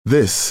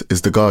This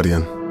is The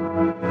Guardian.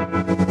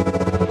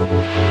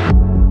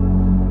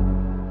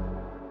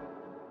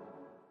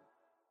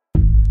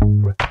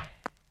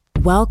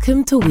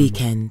 Welcome to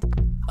Weekend,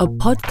 a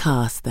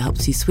podcast that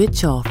helps you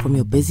switch off from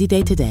your busy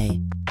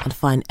day-to-day and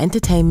find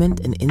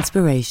entertainment and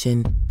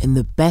inspiration in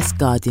the best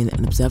Guardian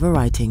and Observer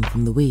writing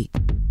from the week.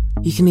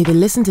 You can either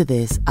listen to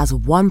this as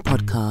one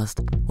podcast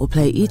or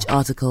play each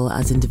article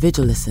as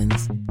individual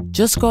listens.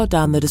 Just scroll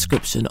down the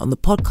description on the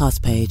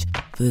podcast page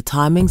for the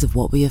timings of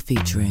what we are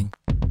featuring.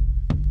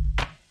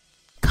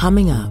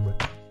 Coming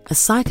up, a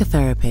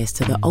psychotherapist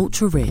to the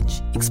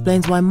ultra-rich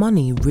explains why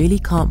money really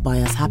can't buy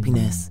us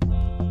happiness.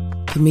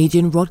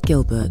 Comedian Rhod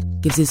Gilbert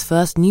gives his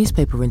first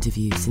newspaper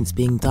interview since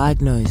being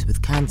diagnosed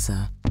with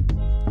cancer.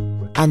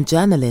 And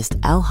journalist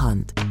Elle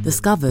Hunt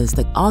discovers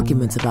that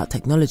arguments about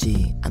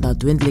technology and our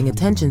dwindling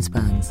attention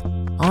spans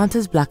aren't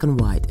as black and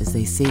white as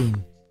they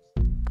seem.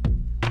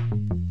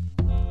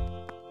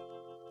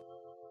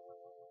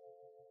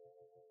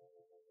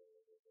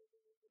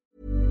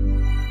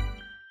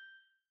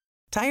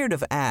 Tired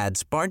of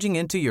ads barging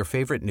into your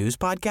favorite news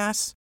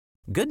podcasts?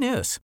 Good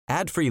news.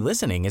 Ad-free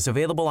listening is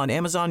available on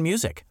Amazon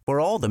Music for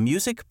all the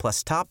music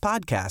plus top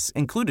podcasts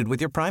included with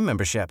your Prime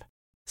membership.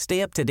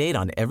 Stay up to date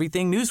on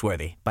everything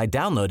newsworthy by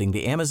downloading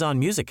the Amazon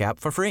Music app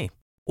for free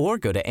or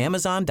go to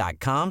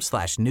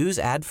amazon.com/news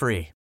ad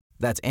free.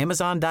 That's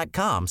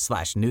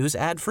amazon.com/news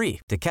ad free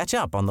to catch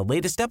up on the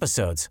latest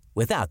episodes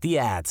without the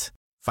ads.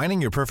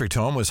 Finding your perfect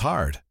home was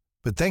hard,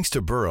 but thanks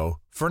to Burrow,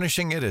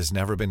 furnishing it has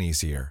never been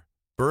easier.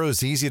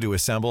 Burrow's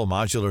easy-to-assemble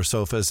modular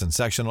sofas and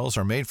sectionals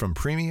are made from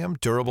premium,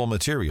 durable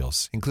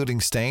materials, including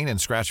stain and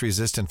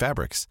scratch-resistant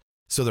fabrics.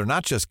 So they're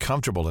not just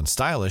comfortable and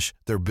stylish,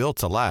 they're built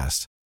to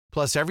last.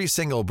 Plus, every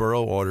single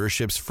Burrow order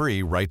ships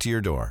free right to your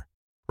door.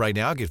 Right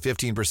now, get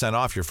 15%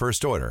 off your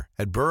first order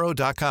at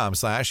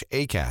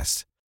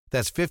burrow.com/ACAST.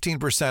 That's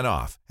 15%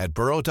 off at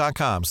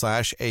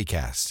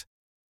burrow.com/ACAST.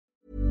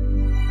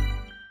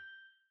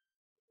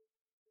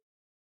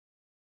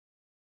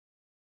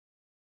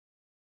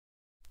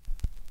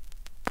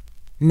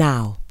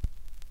 Now,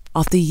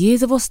 after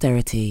years of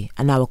austerity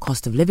and now a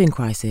cost of living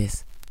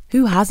crisis,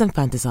 who hasn't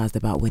fantasized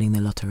about winning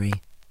the lottery?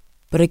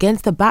 But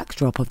against the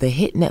backdrop of the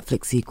hit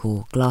Netflix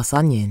sequel, Glass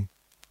Onion,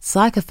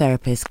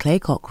 psychotherapist Clay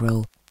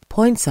Cockrell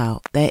points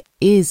out there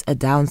is a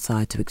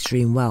downside to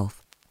extreme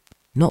wealth,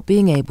 not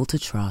being able to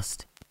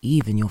trust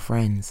even your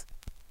friends.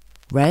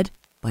 Read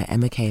by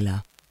Emma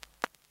Kayla.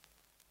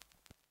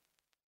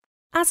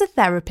 As a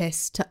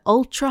therapist to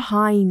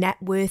ultra-high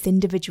net worth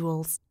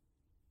individuals,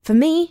 for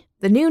me,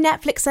 the new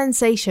Netflix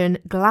sensation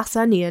Glass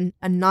Onion,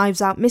 a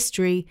Knives Out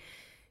mystery,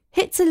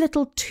 hits a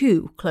little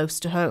too close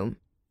to home.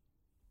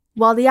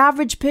 While the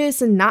average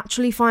person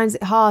naturally finds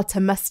it hard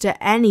to muster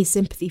any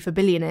sympathy for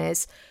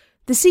billionaires,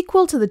 the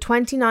sequel to the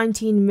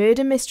 2019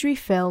 murder mystery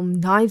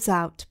film Knives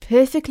Out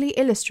perfectly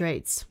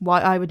illustrates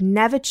why I would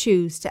never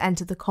choose to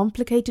enter the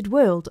complicated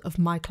world of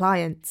my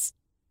clients.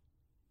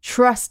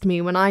 Trust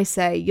me when I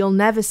say you'll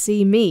never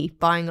see me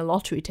buying a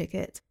lottery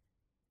ticket.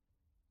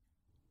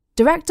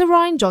 Director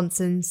Rian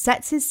Johnson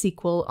sets his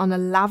sequel on a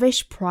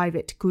lavish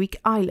private Greek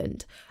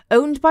island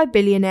owned by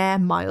billionaire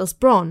Miles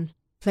Bron,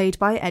 played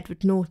by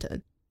Edward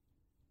Norton.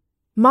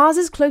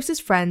 Mars's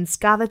closest friends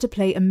gather to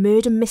play a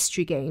murder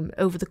mystery game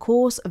over the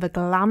course of a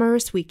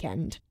glamorous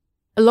weekend,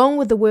 along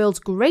with the world's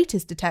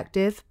greatest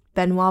detective,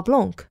 Benoit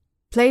Blanc,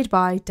 played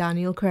by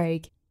Daniel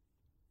Craig.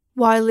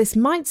 While this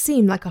might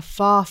seem like a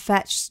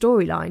far-fetched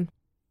storyline,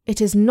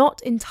 it is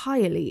not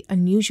entirely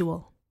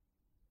unusual.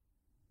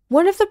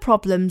 One of the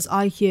problems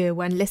I hear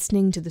when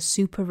listening to the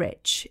super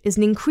rich is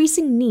an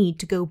increasing need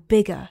to go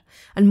bigger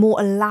and more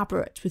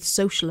elaborate with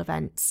social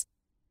events.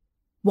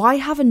 Why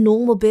have a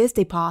normal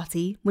birthday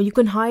party when you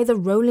can hire the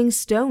Rolling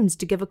Stones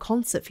to give a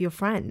concert for your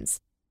friends?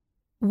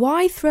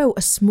 Why throw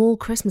a small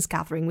Christmas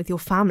gathering with your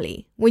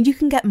family when you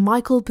can get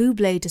Michael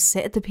Bublé to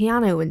sit at the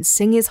piano and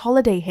sing his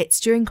holiday hits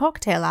during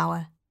cocktail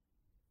hour?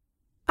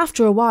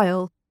 After a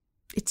while,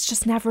 it's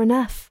just never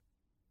enough.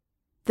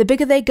 The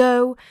bigger they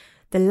go,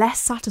 the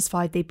less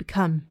satisfied they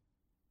become.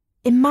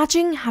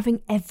 Imagine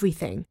having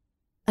everything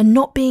and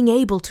not being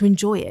able to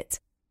enjoy it.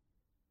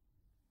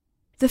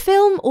 The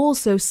film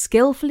also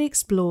skillfully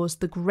explores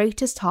the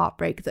greatest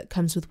heartbreak that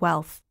comes with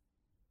wealth.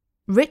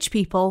 Rich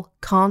people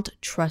can't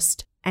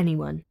trust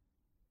anyone.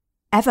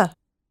 Ever.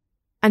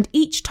 And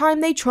each time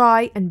they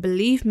try, and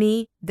believe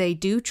me, they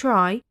do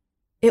try,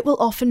 it will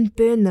often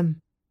burn them.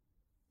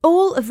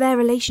 All of their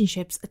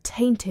relationships are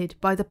tainted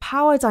by the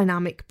power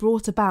dynamic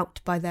brought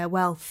about by their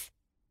wealth.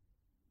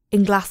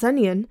 In Glass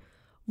Onion,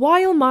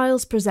 while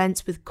Miles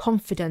presents with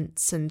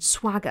confidence and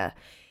swagger,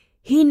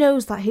 he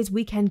knows that his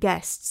weekend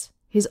guests,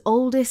 his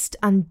oldest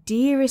and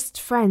dearest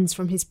friends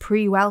from his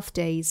pre-wealth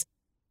days,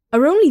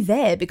 are only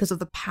there because of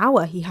the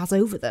power he has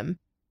over them.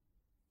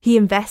 He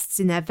invests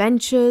in their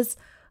ventures,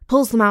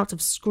 pulls them out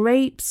of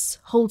scrapes,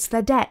 holds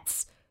their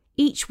debts.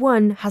 Each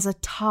one has a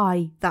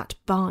tie that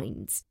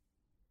binds.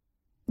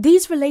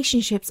 These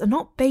relationships are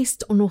not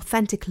based on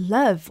authentic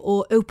love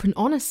or open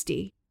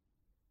honesty,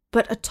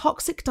 but a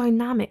toxic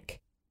dynamic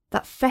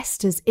that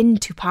festers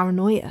into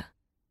paranoia.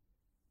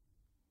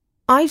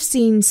 I've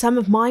seen some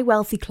of my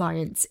wealthy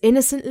clients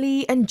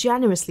innocently and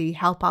generously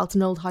help out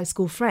an old high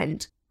school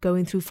friend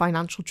going through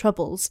financial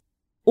troubles,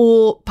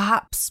 or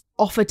perhaps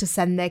offer to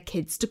send their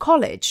kids to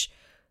college,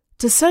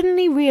 to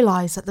suddenly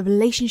realise that the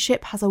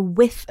relationship has a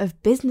whiff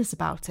of business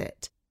about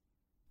it.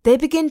 They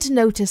begin to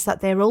notice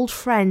that their old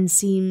friend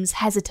seems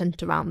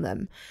hesitant around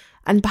them,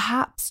 and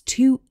perhaps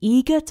too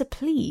eager to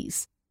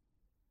please.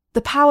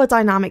 The power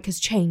dynamic has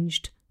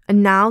changed,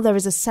 and now there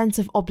is a sense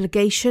of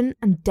obligation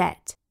and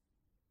debt.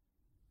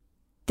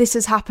 This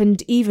has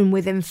happened even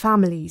within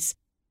families.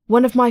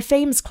 One of my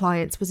famous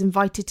clients was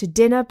invited to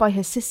dinner by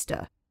her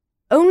sister,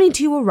 only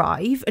to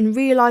arrive and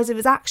realise it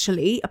was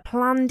actually a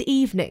planned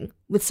evening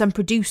with some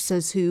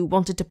producers who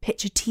wanted to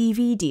pitch a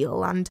TV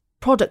deal and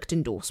product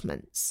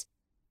endorsements.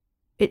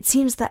 It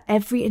seems that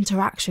every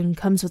interaction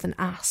comes with an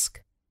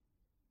ask.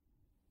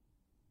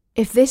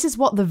 If this is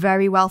what the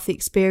very wealthy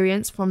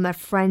experience from their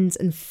friends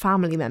and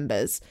family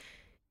members,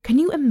 can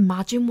you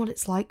imagine what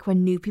it's like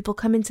when new people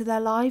come into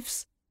their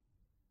lives?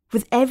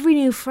 With every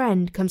new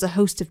friend comes a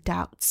host of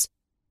doubts.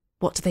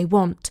 What do they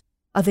want?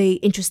 Are they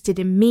interested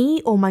in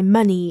me or my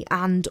money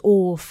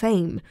and/or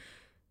fame?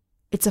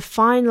 It's a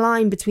fine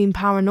line between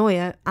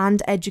paranoia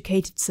and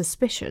educated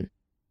suspicion.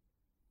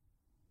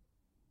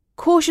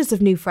 Cautious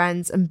of new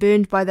friends and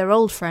burned by their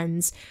old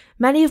friends,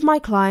 many of my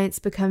clients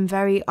become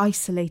very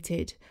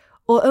isolated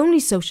or only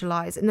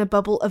socialise in a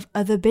bubble of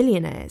other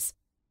billionaires.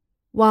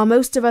 While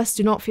most of us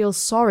do not feel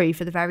sorry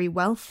for the very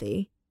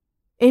wealthy,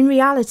 in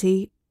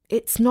reality,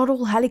 it's not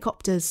all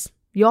helicopters,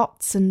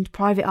 yachts and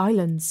private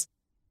islands.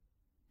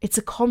 It's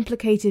a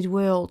complicated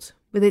world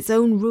with its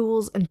own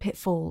rules and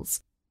pitfalls,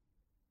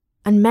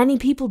 and many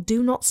people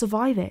do not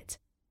survive it.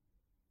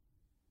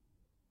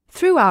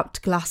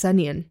 Throughout Glass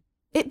Onion,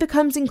 it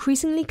becomes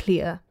increasingly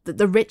clear that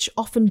the rich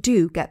often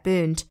do get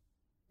burned,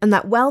 and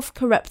that wealth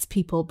corrupts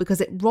people because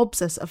it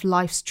robs us of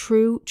life's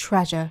true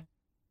treasure: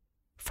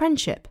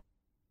 friendship.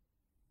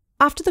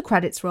 After the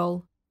credits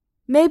roll,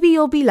 maybe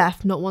you'll be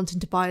left not wanting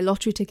to buy a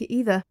lottery ticket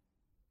either,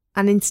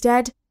 and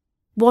instead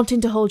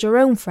wanting to hold your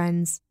own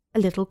friends a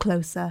little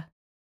closer.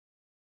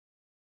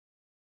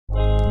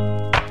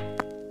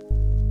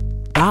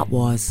 That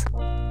was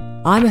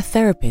I'm a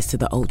Therapist to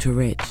the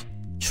Ultra-Rich.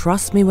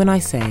 Trust me when I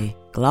say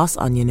Glass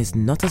Onion is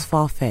not as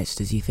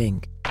far-fetched as you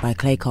think, by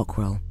Clay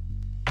Cockrell.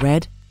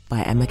 Read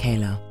by Emma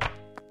Kayla.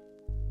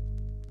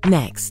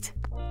 Next.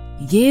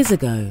 Years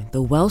ago,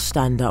 the Welsh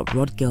stand-up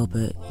Rhod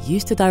Gilbert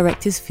used to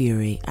direct his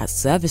fury at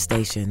service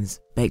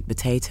stations, baked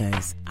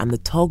potatoes, and the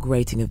TOG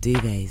rating of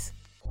duvets.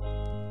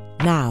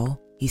 Now,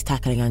 he's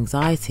tackling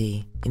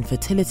anxiety,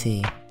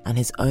 infertility, and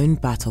his own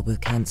battle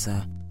with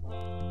cancer.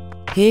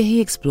 Here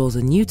he explores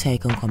a new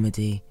take on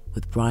comedy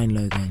with Brian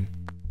Logan.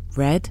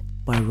 Read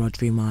by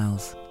Rodri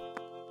Miles.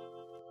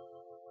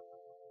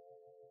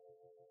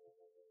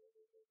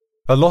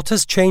 A lot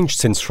has changed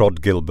since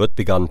Rhod Gilbert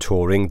began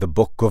touring The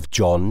Book of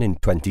John in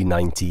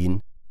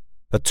 2019,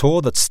 a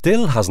tour that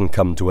still hasn't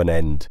come to an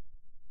end.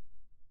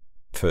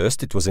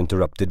 First, it was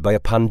interrupted by a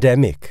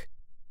pandemic.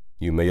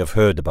 You may have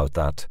heard about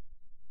that.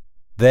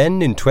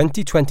 Then, in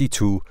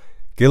 2022,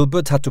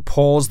 Gilbert had to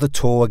pause the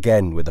tour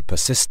again with a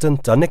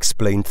persistent,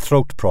 unexplained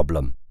throat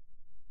problem.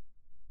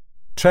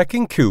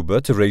 Trekking Cuba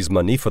to raise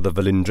money for the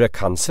Velindre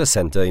Cancer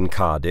Centre in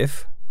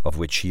Cardiff, of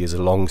which he is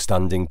a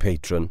long-standing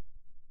patron,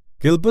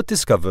 Gilbert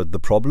discovered the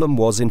problem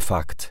was in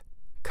fact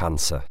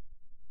cancer,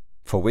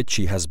 for which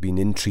he has been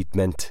in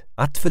treatment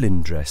at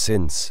Velindre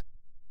since.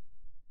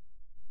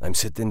 "I'm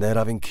sitting there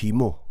having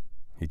chemo,"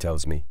 he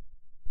tells me,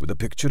 "with a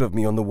picture of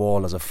me on the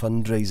wall as a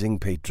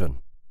fundraising patron.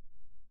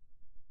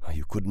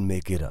 You couldn't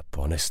make it up,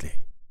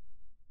 honestly."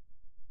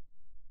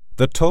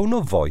 The tone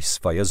of voice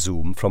via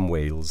Zoom from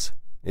Wales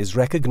is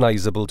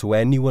recognisable to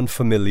anyone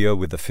familiar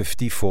with the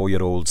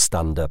 54-year-old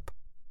stand-up.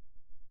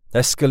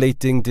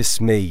 Escalating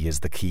dismay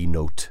is the key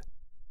note.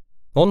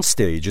 On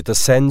stage, it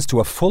ascends to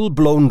a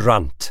full-blown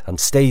rant and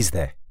stays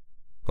there.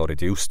 Or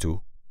it used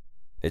to.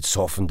 "It's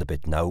softened a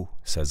bit now,"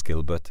 says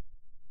Gilbert.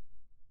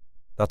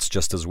 That's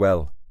just as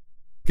well.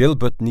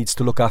 Gilbert needs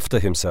to look after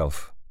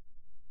himself.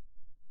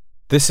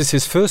 This is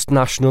his first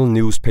national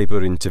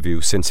newspaper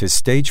interview since his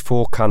stage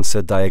 4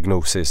 cancer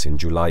diagnosis in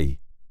July,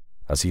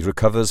 as he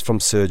recovers from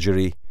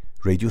surgery,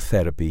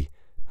 radiotherapy,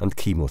 and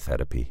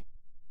chemotherapy.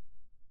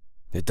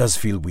 "It does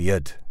feel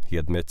weird," he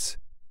admits.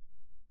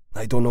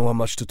 "I don't know how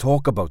much to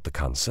talk about the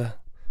cancer.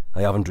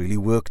 I haven't really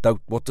worked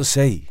out what to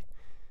say.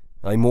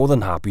 I'm more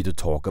than happy to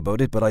talk about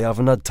it, but I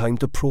haven't had time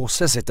to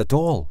process it at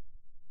all."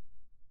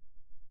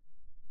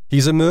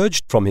 He's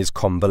emerged from his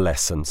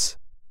convalescence.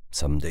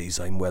 "Some days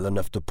I'm well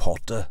enough to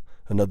potter,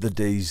 and other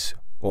days,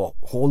 or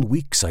whole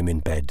weeks, I'm in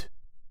bed,"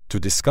 to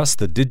discuss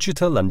the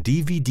digital and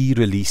DVD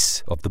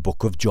release of the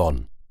Book of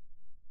John.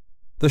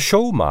 The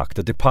show marked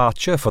a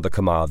departure for the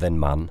Carmarthen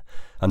man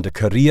and a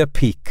career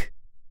peak.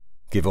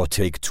 Give or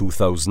take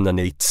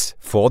 2008's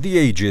For the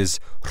Ages,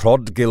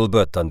 Rhod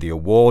Gilbert and the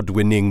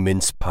award-winning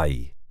mince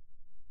pie.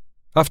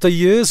 After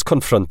years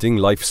confronting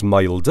life's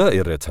milder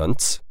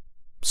irritants,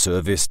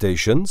 service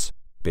stations,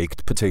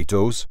 baked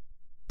potatoes,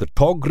 the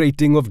TOG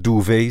rating of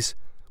duvets,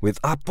 with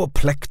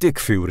apoplectic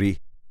fury,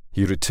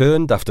 he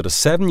returned after a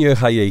 7-year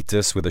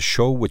hiatus with a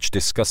show which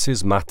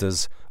discusses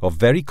matters of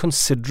very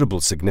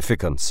considerable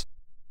significance.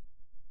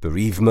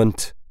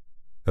 Bereavement,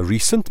 a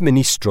recent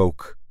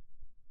mini-stroke,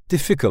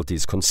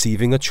 difficulties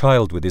conceiving a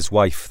child with his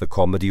wife, the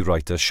comedy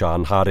writer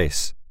Sian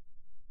Harris.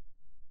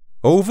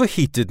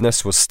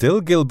 Overheatedness was still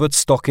Gilbert's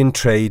stock in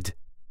trade,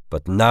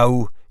 but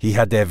now he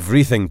had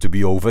everything to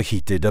be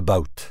overheated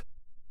about.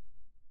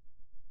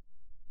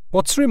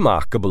 What's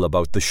remarkable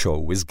about the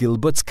show is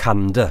Gilbert's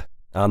candour,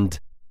 and,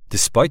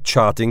 despite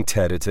charting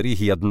territory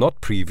he had not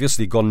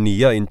previously gone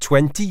near in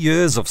 20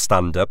 years of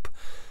stand-up,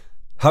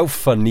 how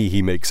funny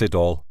he makes it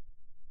all.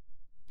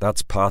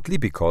 That's partly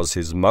because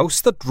his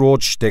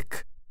mouse-that-roared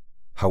shtick,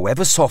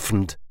 however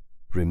softened,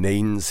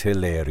 remains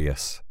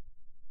hilarious.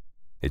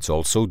 It's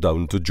also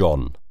down to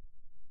John.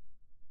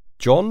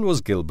 John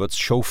was Gilbert's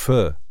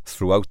chauffeur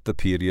throughout the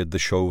period the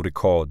show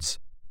records,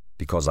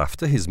 because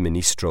after his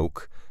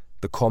mini-stroke,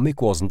 the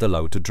comic wasn't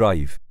allowed to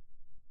drive.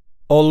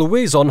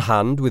 Always on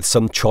hand with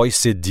some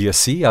choice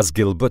idiocy as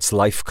Gilbert's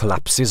life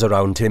collapses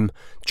around him,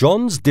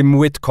 John's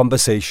dim-wit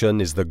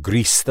conversation is the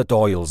grease that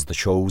oils the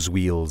show's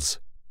wheels.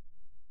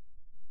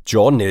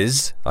 John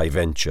is, I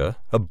venture,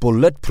 a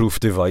bulletproof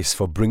device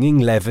for bringing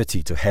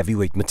levity to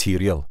heavyweight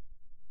material.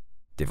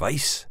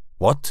 Device?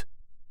 What?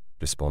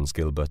 Responds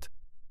Gilbert.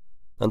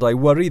 And I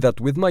worry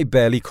that with my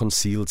barely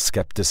concealed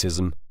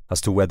scepticism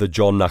as to whether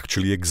John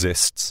actually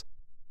exists,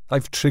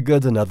 I've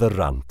triggered another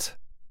rant.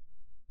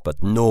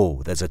 But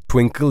no, there's a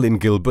twinkle in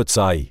Gilbert's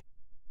eye.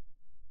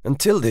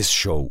 Until this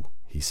show,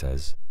 he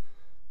says,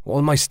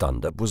 all my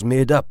stand-up was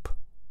made up.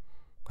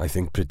 I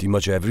think pretty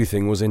much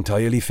everything was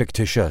entirely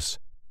fictitious.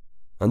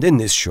 And in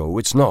this show,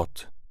 it's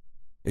not.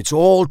 It's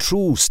all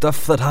true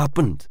stuff that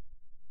happened.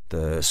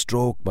 The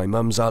stroke, my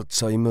mum's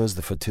Alzheimer's,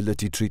 the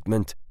fertility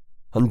treatment.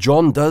 And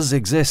John does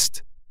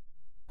exist.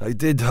 I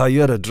did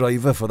hire a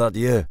driver for that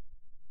year.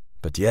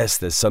 But yes,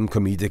 there's some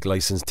comedic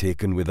license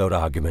taken with our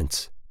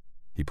arguments.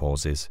 He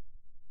pauses.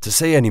 To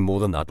say any more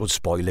than that would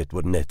spoil it,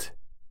 wouldn't it?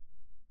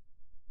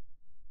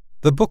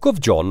 The Book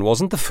of John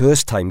wasn't the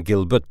first time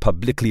Gilbert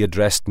publicly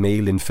addressed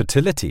male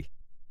infertility.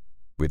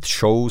 With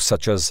shows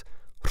such as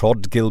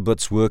Rhod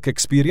Gilbert's Work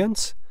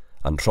Experience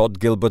and Rhod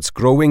Gilbert's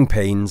Growing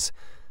Pains,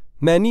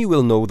 many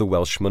will know the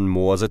Welshman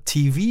more as a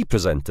TV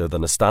presenter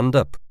than a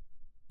stand-up.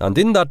 And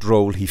in that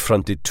role he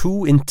fronted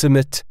 2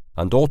 intimate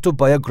and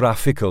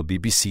autobiographical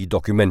BBC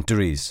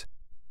documentaries,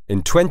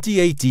 in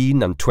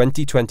 2018 and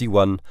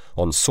 2021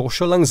 on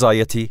social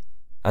anxiety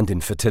and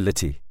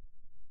infertility.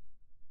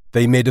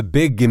 They made a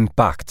big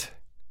impact,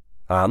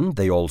 and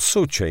they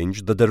also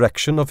changed the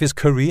direction of his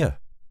career.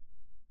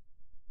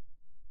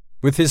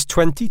 With his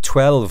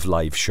 2012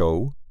 live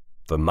show,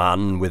 The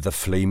Man with the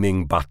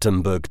Flaming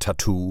Battenberg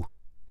Tattoo,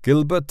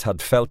 Gilbert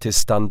had felt his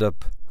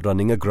stand-up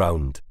running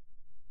aground.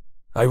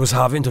 I was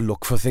having to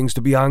look for things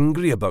to be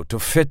angry about to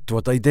fit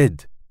what I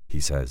did,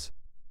 he says,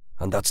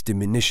 and that's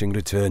diminishing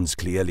returns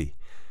clearly.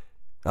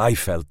 I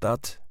felt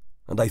that,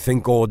 and I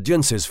think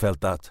audiences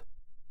felt that.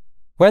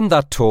 When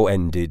that tour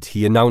ended,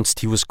 he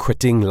announced he was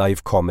quitting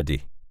live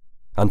comedy.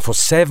 And for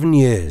 7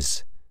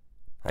 years,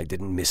 I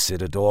didn't miss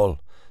it at all,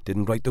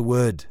 didn't write a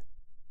word,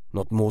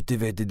 not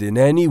motivated in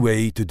any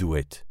way to do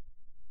it.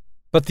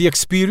 But the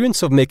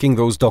experience of making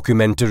those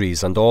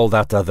documentaries and all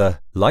that other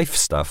life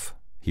stuff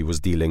he was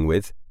dealing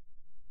with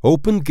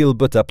opened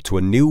Gilbert up to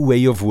a new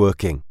way of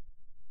working.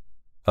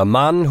 A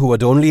man who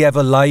had only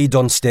ever lied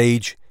on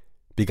stage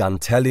began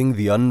telling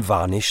the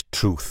unvarnished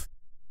truth.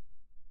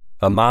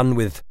 A man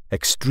with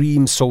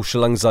extreme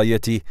social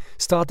anxiety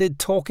started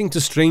talking to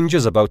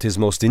strangers about his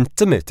most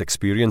intimate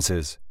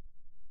experiences.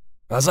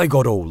 As I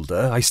got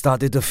older, I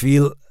started to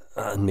feel,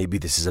 and maybe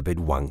this is a bit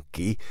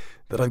wanky,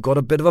 that I've got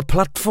a bit of a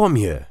platform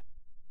here,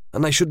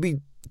 and I should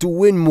be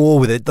doing more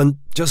with it than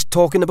just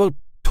talking about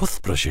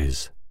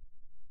toothbrushes.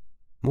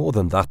 More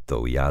than that,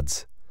 though, he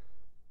adds.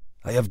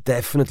 I have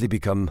definitely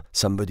become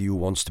somebody who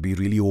wants to be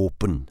really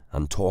open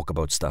and talk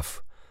about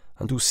stuff,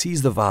 and who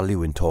sees the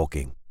value in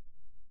talking.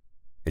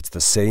 It's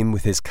the same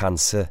with his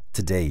cancer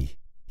today,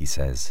 he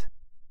says.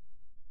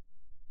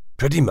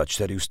 Pretty much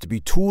there used to be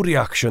 2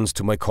 reactions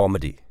to my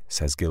comedy,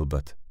 says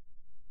Gilbert.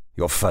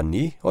 You're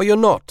funny or you're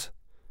not.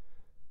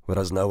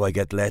 Whereas now I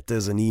get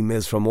letters and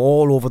emails from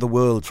all over the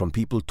world from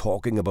people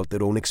talking about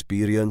their own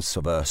experience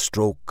of a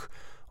stroke,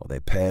 or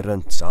their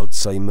parents'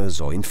 Alzheimer's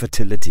or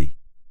infertility.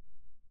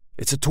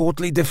 It's a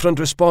totally different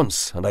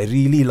response, and I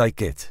really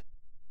like it.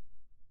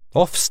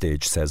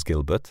 Offstage, says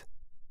Gilbert.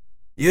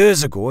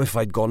 Years ago, if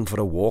I'd gone for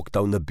a walk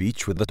down the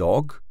beach with the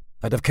dog,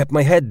 I'd have kept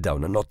my head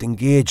down and not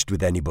engaged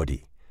with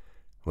anybody.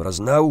 Whereas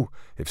now,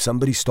 if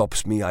somebody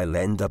stops me, I'll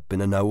end up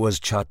in an hour's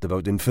chat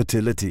about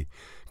infertility,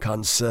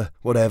 cancer,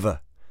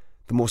 whatever.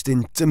 The most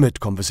intimate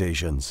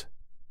conversations.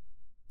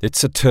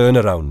 It's a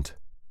turnaround,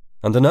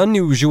 and an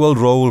unusual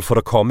role for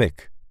a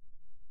comic.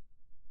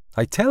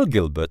 I tell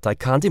Gilbert I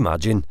can't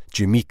imagine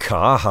Jimmy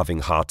Carr having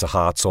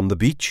heart-to-hearts on the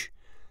beach.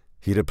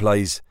 He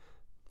replies,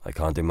 I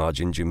can't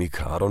imagine Jimmy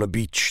Carr on a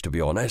beach, to be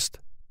honest.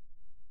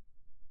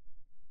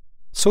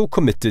 So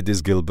committed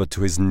is Gilbert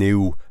to his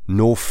new,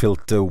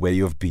 no-filter way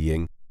of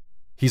being.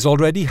 He's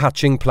already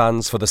hatching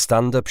plans for the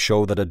stand-up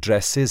show that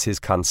addresses his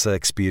cancer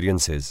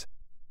experiences.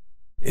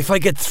 "If I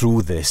get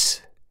through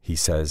this," he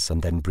says,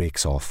 and then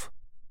breaks off.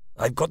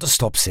 "I've got to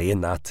stop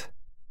saying that.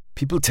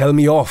 People tell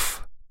me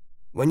off.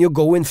 When you're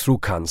going through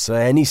cancer,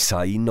 any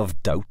sign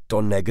of doubt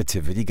or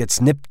negativity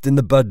gets nipped in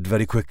the bud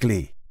very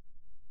quickly."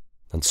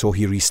 And so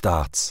he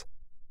restarts.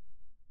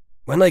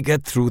 "When I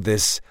get through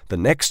this, the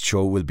next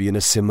show will be in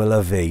a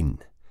similar vein.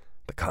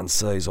 The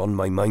cancer is on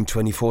my mind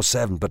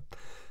 24/7, but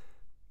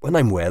when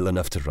I'm well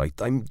enough to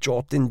write, I'm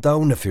jotting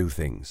down a few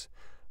things,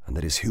 and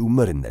there is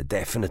humour in there,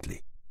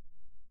 definitely."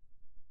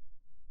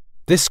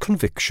 This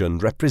conviction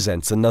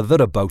represents another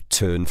about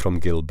turn from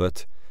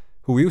Gilbert,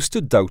 who used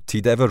to doubt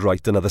he'd ever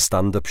write another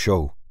stand-up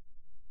show.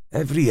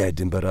 Every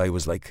Edinburgh I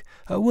was like,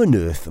 how on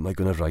earth am I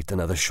going to write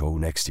another show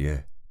next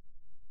year?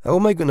 How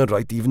am I going to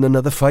write even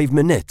another 5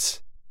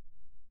 minutes?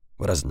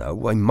 Whereas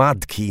now, I'm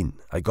mad keen.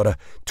 I got a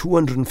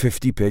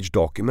 250-page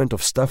document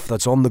of stuff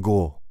that's on the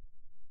go.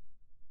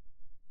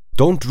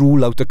 Don't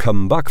rule out a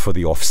comeback for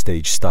the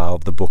offstage star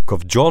of the Book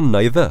of John,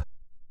 neither.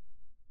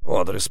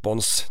 "Oh, the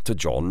response to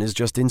John is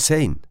just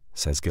insane,"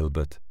 says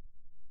Gilbert.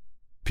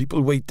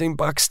 "People waiting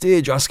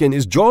backstage asking,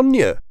 'Is John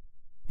here?'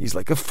 He's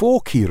like a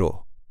folk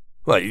hero.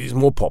 Well, he's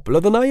more popular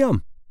than I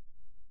am."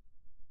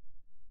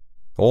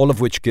 All of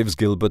which gives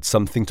Gilbert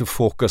something to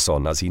focus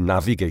on as he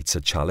navigates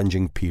a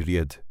challenging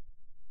period.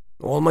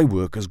 "All my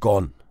work has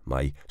gone.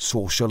 My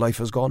social life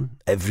has gone.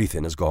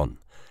 Everything has gone.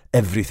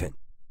 Everything.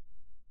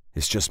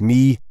 It's just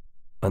me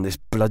and this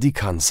bloody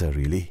cancer,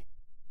 really."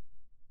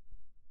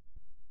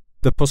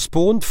 The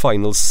postponed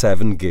final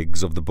 7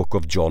 gigs of the Book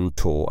of John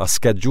tour are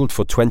scheduled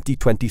for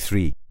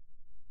 2023.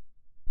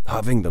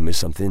 Having them is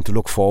something to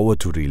look forward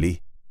to,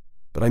 really.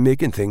 But I'm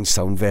making things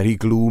sound very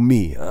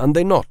gloomy, and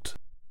they're not.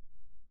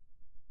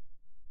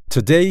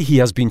 Today he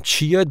has been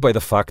cheered by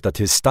the fact that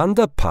his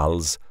stand-up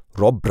pals,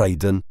 Rob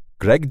Brydon,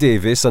 Greg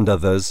Davis and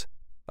others,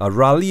 are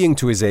rallying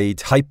to his aid,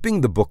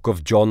 hyping the Book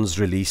of John's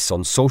release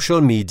on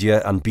social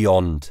media and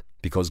beyond,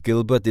 because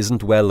Gilbert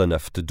isn't well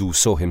enough to do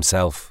so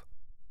himself.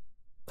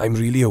 "I'm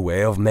really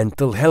aware of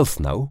mental health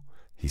now,"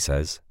 he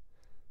says,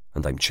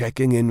 "and I'm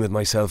checking in with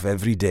myself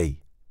every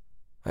day.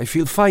 I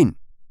feel fine,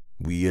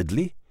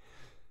 weirdly.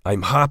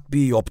 I'm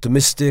happy,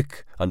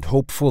 optimistic, and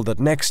hopeful that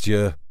next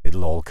year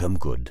it'll all come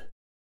good."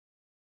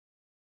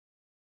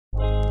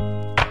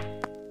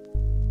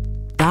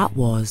 That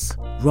was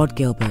Rhod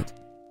Gilbert.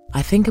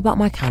 I think about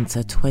my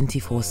cancer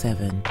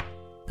 24/7,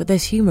 but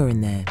there's humour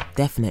in there,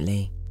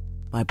 definitely,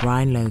 by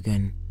Brian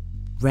Logan.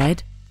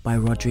 Read by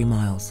Rodri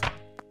Miles.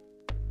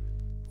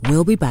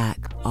 We'll be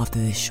back after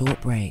this short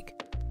break.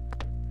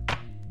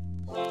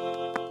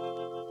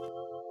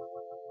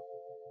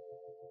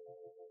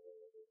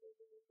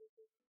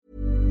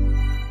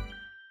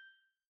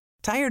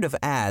 Tired of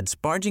ads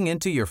barging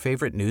into your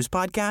favorite news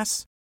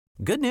podcasts?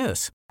 Good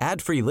news.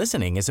 Ad-free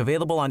listening is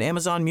available on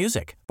Amazon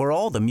Music for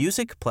all the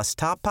music plus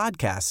top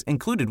podcasts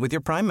included with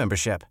your Prime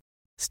membership.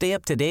 Stay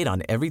up to date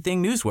on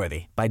everything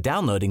newsworthy by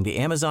downloading the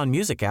Amazon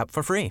Music app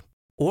for free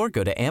or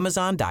go to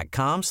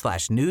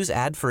amazon.com/news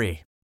ad free.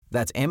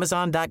 That's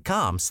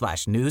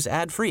amazon.com/news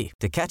ad free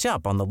to catch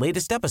up on the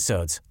latest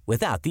episodes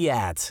without the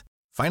ads.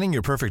 Finding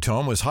your perfect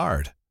home was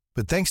hard,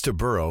 but thanks to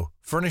Burrow,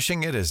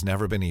 furnishing it has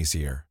never been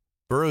easier.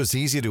 Burrow's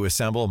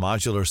easy-to-assemble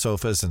modular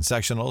sofas and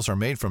sectionals are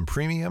made from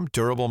premium,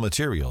 durable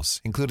materials,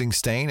 including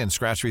stain and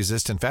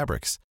scratch-resistant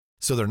fabrics.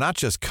 So they're not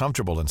just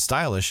comfortable and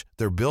stylish,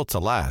 they're built to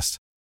last.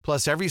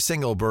 Plus, every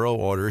single Burrow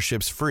order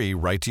ships free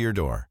right to your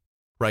door.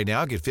 Right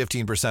now, get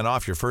 15%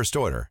 off your first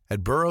order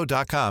at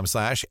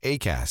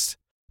burrow.com/ACAST.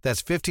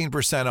 That's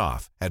 15%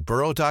 off at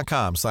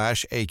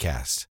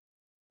burrow.com/ACAST.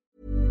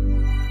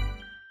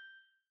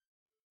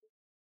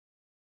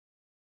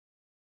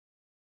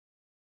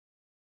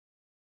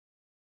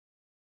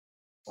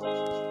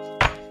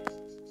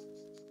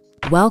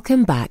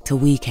 Welcome back to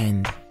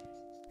Weekend.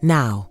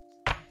 Now,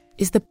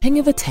 is the ping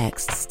of a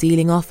text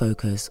stealing our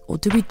focus, or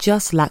do we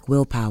just lack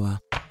willpower?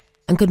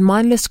 And could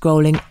mindless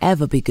scrolling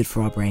ever be good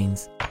for our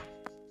brains?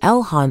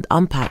 Elle Hunt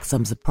unpacks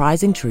some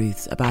surprising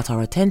truths about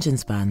our attention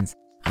spans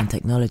and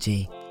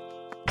technology.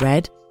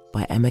 Read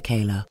by Emma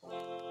Kaler.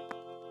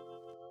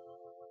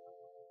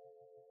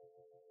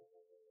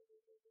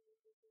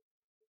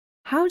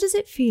 How does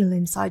it feel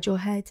inside your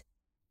head?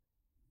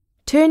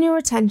 Turn your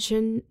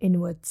attention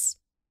inwards.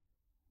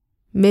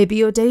 Maybe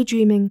you're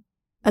daydreaming,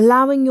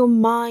 allowing your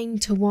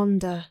mind to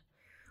wander,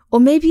 or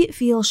maybe it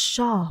feels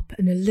sharp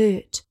and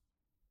alert.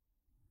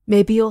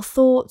 Maybe your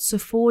thoughts are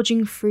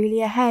forging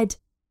freely ahead,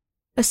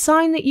 a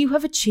sign that you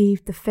have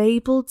achieved the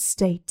fabled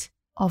state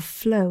of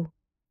flow.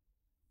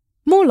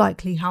 More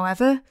likely,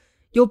 however,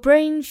 your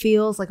brain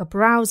feels like a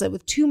browser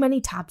with too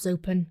many tabs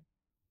open.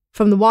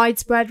 From the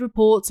widespread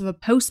reports of a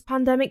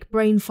post-pandemic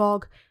brain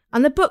fog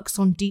and the books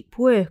on deep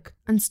work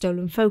and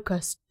stolen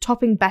focus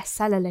topping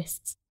bestseller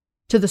lists,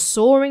 to the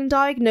soaring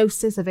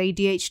diagnosis of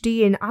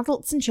ADHD in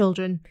adults and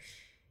children,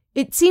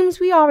 it seems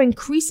we are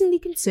increasingly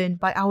concerned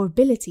by our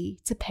ability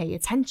to pay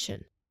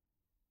attention.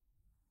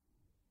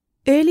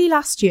 Early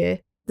last year,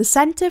 the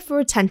Centre for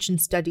Attention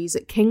Studies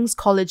at King's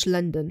College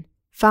London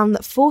found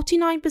that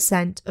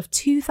 49% of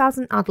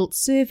 2,000 adults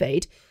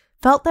surveyed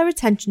felt their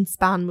attention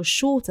span was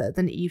shorter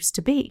than it used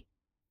to be.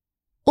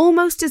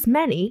 Almost as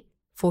many,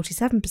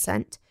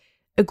 47%,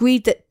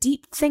 agreed that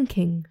deep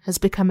thinking has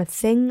become a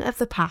thing of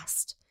the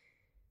past.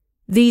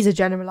 These are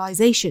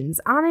generalisations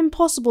and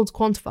impossible to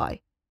quantify.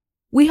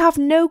 We have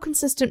no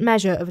consistent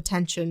measure of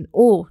attention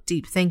or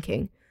deep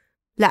thinking,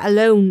 let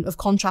alone of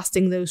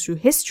contrasting those through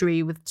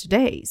history with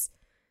today's.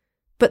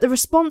 But the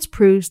response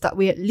proves that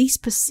we at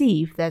least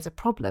perceive there's a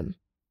problem.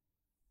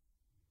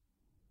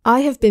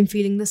 I have been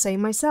feeling the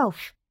same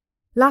myself.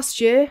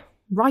 Last year,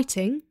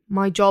 writing,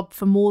 my job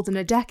for more than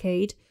a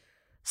decade,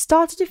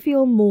 started to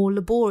feel more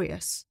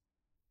laborious.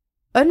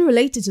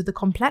 Unrelated to the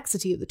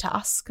complexity of the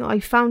task, I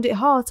found it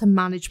hard to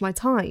manage my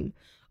time,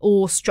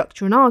 or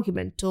structure an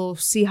argument, or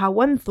see how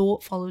one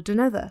thought followed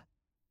another.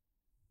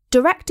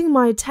 Directing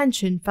my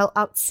attention felt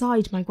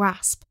outside my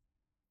grasp.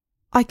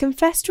 I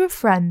confessed to a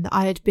friend that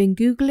I had been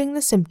Googling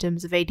the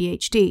symptoms of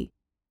ADHD,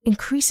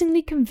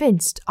 increasingly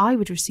convinced I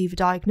would receive a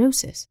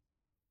diagnosis.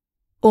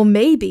 Or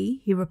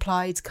maybe, he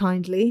replied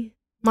kindly,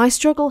 my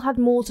struggle had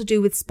more to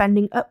do with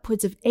spending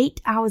upwards of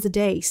 8 hours a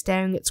day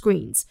staring at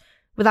screens,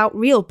 without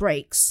real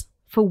breaks,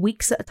 for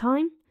weeks at a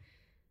time.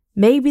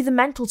 Maybe the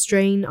mental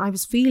strain I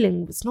was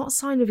feeling was not a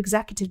sign of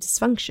executive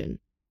dysfunction,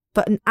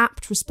 but an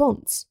apt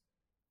response.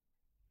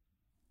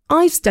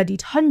 I've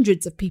studied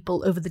hundreds of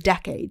people over the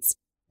decades,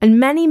 and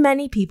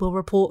many people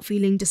report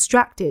feeling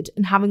distracted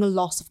and having a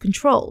loss of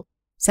control,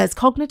 says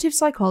cognitive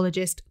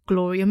psychologist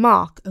Gloria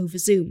Mark over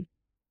Zoom.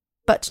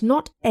 But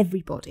not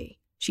everybody,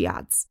 she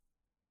adds.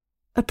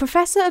 A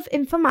professor of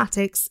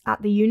informatics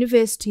at the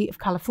University of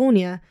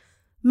California,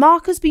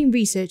 Mark has been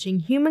researching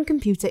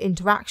human-computer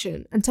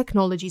interaction and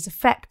technology's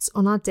effects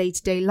on our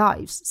day-to-day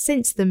lives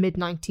since the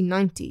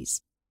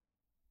mid-1990s.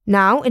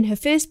 Now, in her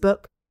first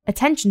book,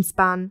 Attention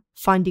Span,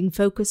 Finding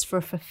Focus for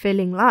a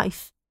Fulfilling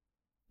Life,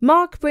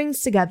 Mark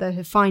brings together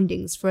her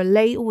findings for a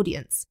lay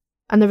audience,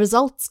 and the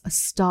results are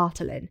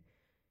startling.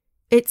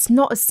 It's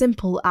not as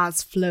simple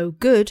as flow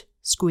good,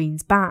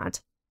 screens bad.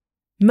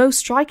 Most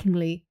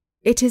strikingly,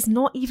 it is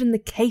not even the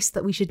case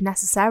that we should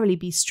necessarily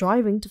be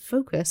striving to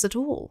focus at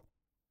all.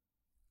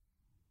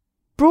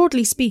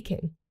 Broadly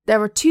speaking,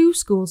 there are two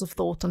schools of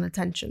thought on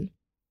attention.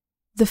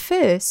 The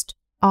first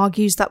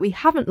argues that we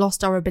haven't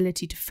lost our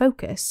ability to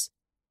focus.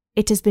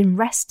 It has been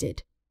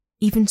wrested,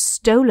 even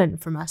stolen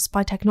from us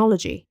by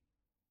technology.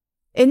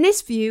 In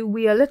this view,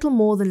 we are little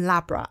more than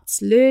lab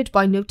rats, lured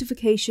by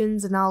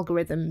notifications and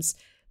algorithms,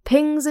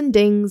 pings and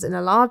dings in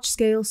a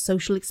large-scale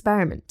social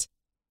experiment.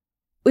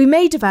 We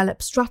may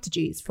develop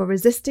strategies for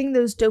resisting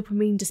those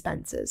dopamine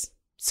dispensers,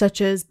 such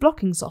as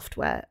blocking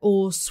software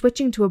or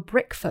switching to a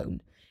brick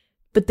phone,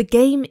 but the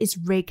game is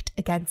rigged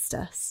against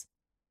us.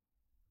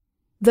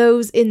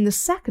 Those in the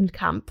second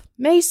camp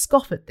may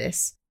scoff at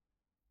this.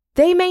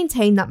 They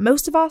maintain that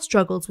most of our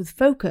struggles with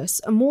focus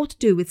are more to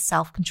do with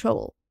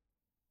self-control.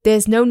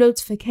 There's no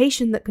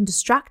notification that can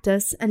distract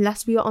us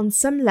unless we are on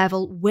some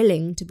level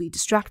willing to be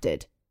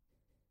distracted.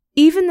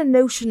 Even the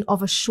notion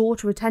of a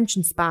shorter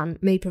attention span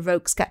may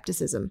provoke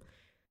skepticism.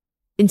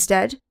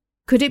 Instead,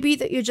 could it be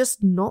that you're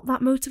just not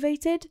that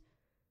motivated?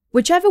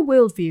 Whichever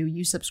worldview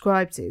you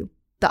subscribe to,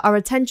 that our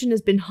attention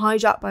has been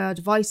hijacked by our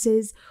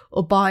devices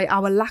or by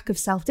our lack of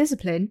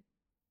self-discipline,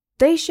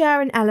 they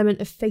share an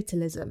element of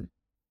fatalism.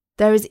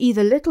 There is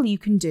either little you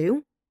can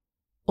do,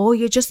 or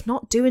you're just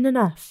not doing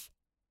enough.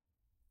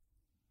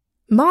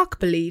 Mark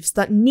believes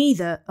that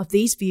neither of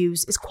these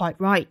views is quite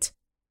right.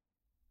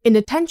 In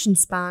Attention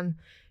Span,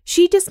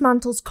 she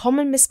dismantles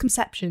common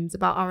misconceptions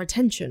about our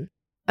attention,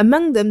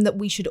 among them that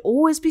we should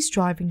always be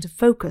striving to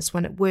focus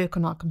when at work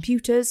on our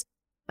computers,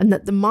 and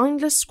that the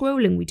mindless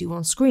scrolling we do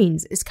on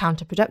screens is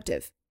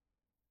counterproductive.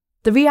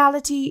 The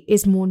reality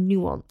is more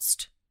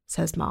nuanced,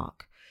 says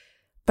Mark,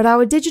 but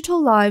our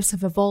digital lives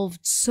have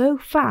evolved so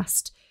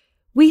fast,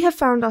 we have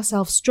found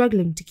ourselves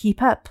struggling to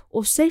keep up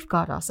or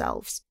safeguard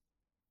ourselves.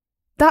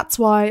 That's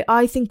why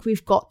I think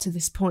we've got to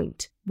this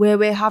point, where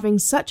we're having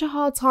such a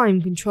hard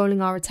time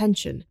controlling our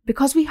attention,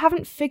 because we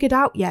haven't figured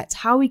out yet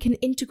how we can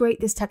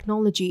integrate this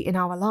technology in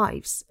our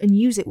lives and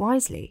use it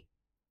wisely.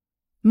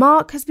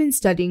 Mark has been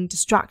studying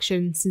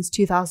distraction since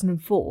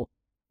 2004,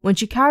 when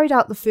she carried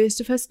out the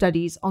first of her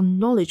studies on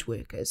knowledge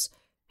workers,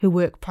 who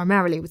work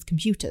primarily with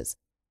computers.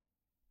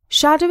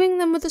 Shadowing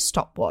them with a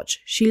stopwatch,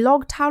 she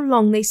logged how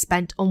long they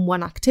spent on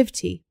one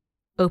activity,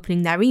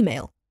 opening their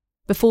email,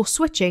 before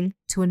switching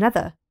to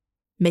another,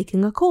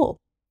 making a call.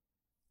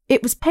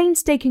 It was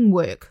painstaking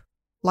work,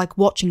 like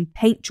watching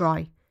paint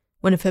dry,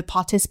 one of her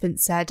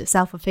participants said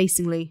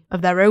self-effacingly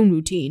of their own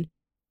routine,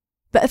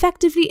 but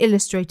effectively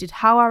illustrated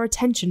how our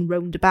attention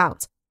roamed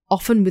about,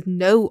 often with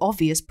no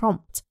obvious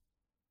prompt.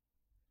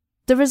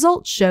 The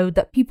results showed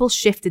that people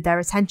shifted their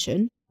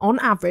attention, on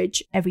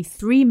average, every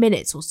 3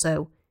 minutes or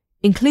so,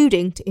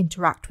 including to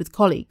interact with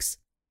colleagues.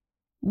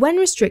 When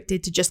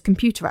restricted to just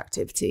computer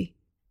activity,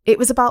 it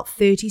was about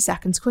 30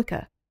 seconds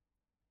quicker.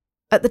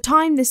 At the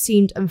time, this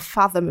seemed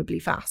unfathomably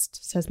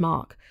fast, says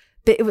Mark,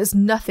 but it was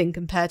nothing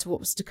compared to what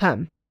was to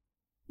come.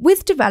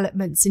 With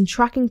developments in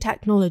tracking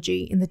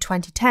technology in the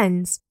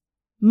 2010s,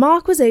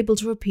 Mark was able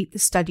to repeat the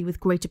study with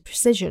greater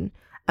precision,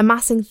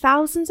 amassing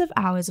thousands of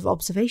hours of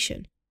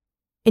observation.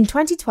 In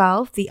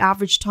 2012, the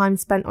average time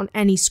spent on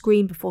any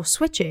screen before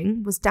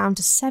switching was down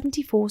to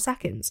 74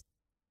 seconds.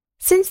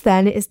 Since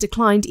then, it has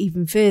declined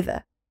even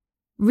further.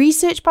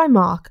 Research by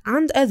Mark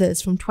and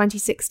others from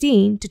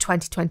 2016 to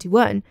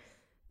 2021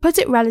 put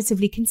it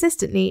relatively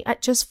consistently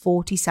at just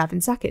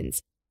 47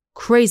 seconds.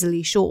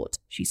 Crazily short,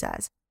 she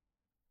says.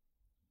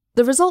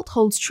 The result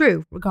holds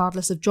true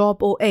regardless of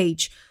job or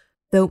age.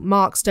 Though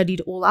Mark studied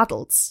all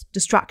adults,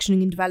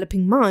 distraction in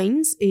developing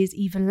minds is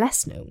even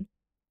less known.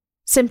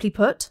 Simply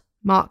put,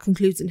 Mark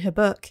concludes in her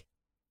book,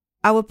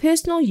 our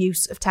personal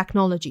use of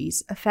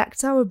technologies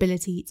affects our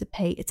ability to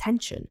pay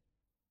attention.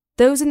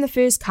 Those in the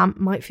first camp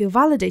might feel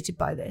validated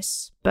by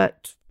this,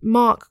 but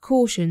Mark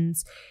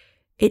cautions,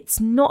 it's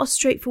not a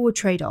straightforward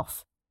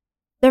trade-off.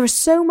 There are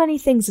so many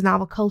things in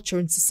our culture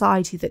and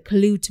society that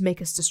collude to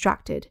make us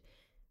distracted.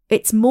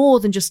 It's more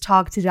than just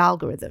targeted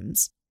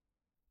algorithms.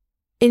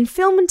 In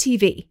film and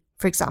TV,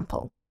 for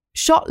example,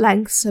 shot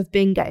lengths have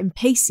been getting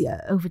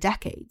pacier over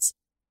decades,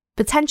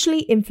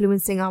 potentially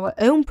influencing our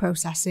own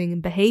processing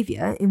and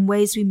behaviour in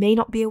ways we may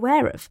not be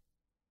aware of.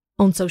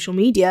 On social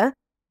media,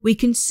 we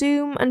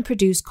consume and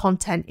produce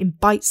content in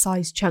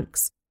bite-sized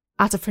chunks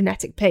at a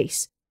frenetic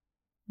pace.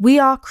 We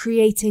are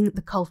creating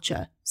the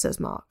culture, says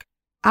Mark.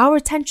 Our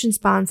attention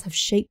spans have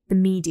shaped the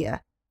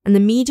media, and the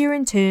media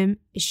in turn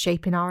is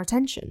shaping our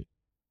attention.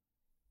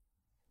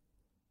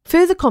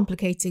 Further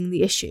complicating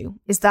the issue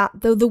is that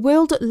though the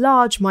world at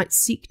large might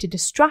seek to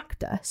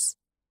distract us,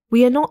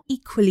 we are not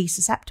equally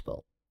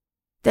susceptible.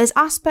 There's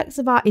aspects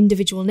of our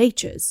individual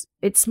natures.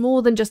 It's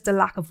more than just a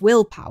lack of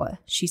willpower,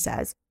 she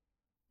says.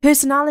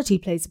 Personality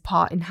plays a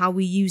part in how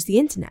we use the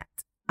internet,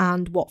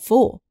 and what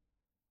for.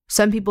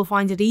 Some people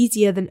find it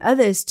easier than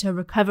others to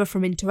recover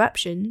from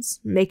interruptions,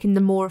 making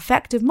them more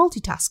effective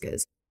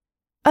multitaskers.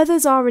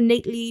 Others are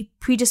innately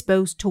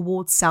predisposed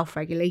towards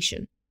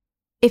self-regulation.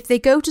 If they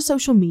go to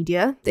social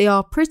media, they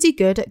are pretty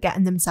good at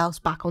getting themselves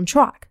back on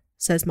track,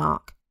 says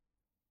Mark.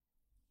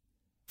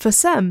 For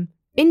some,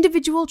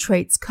 individual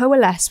traits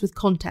coalesce with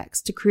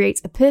context to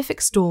create a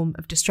perfect storm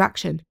of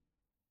distraction.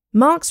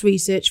 Mark's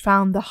research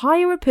found the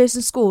higher a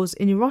person scores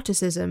in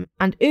eroticism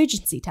and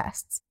urgency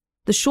tests,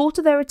 the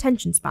shorter their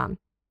attention span.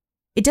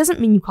 It doesn't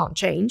mean you can't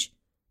change,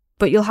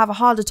 but you'll have a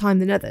harder time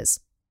than others.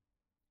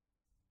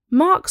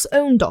 Mark's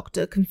own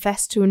doctor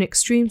confessed to an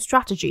extreme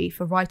strategy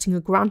for writing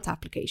a grant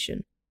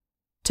application.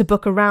 To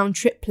book a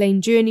round-trip plane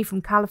journey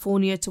from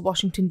California to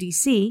Washington,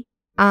 D.C.,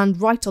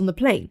 and write on the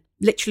plane,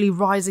 literally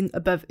rising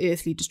above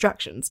earthly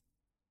distractions.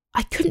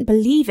 I couldn't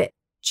believe it,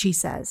 she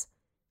says.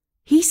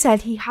 He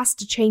said he has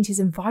to change his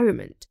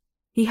environment.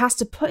 He has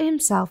to put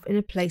himself in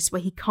a place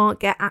where he can't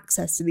get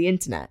access to the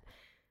internet.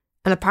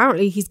 And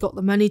apparently he's got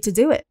the money to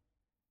do it.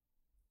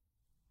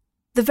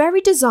 The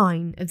very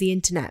design of the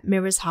internet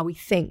mirrors how we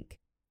think,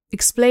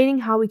 explaining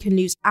how we can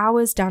lose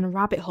hours down a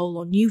rabbit hole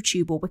on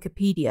YouTube or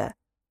Wikipedia.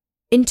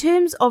 In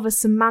terms of a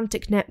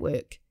semantic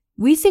network,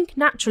 we think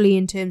naturally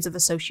in terms of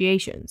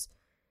associations,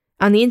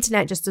 and the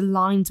internet just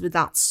aligns with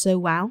that so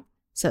well,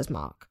 says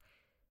Mark.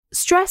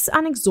 Stress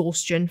and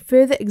exhaustion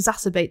further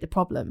exacerbate the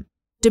problem,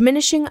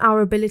 diminishing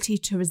our ability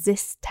to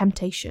resist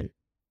temptation.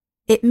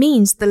 It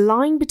means the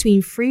line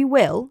between free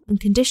will and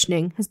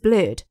conditioning has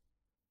blurred.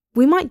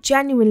 We might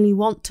genuinely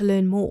want to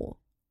learn more,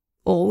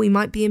 or we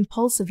might be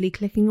impulsively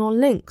clicking on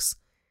links.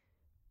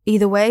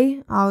 Either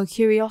way, our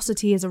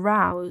curiosity is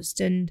aroused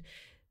and,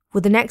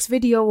 with the next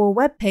video or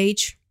web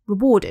page,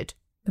 rewarded,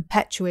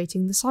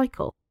 perpetuating the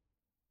cycle.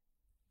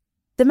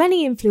 The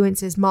many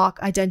influences Mark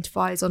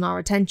identifies on our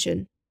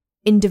attention,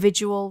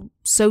 individual,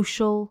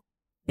 social,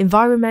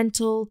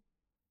 environmental,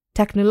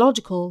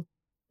 technological,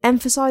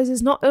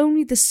 emphasizes not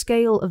only the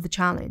scale of the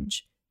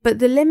challenge, but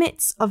the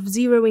limits of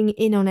zeroing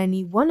in on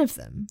any one of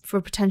them for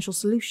a potential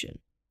solution.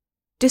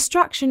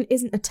 Distraction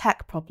isn't a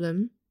tech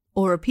problem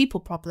or a people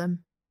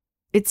problem.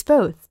 It's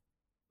both,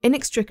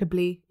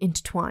 inextricably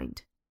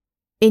intertwined.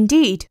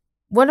 Indeed,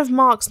 one of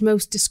Mark's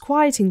most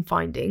disquieting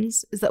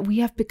findings is that we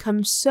have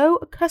become so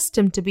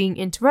accustomed to being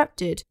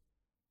interrupted,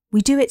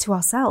 we do it to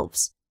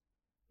ourselves.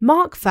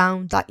 Mark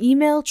found that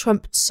email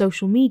trumped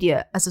social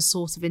media as a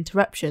source of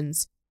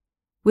interruptions,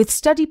 with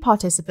study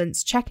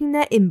participants checking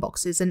their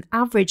inboxes an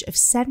average of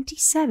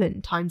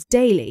 77 times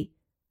daily.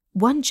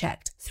 One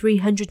checked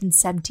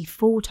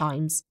 374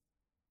 times.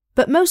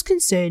 But most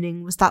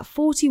concerning was that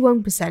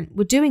 41%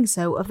 were doing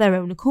so of their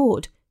own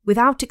accord,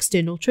 without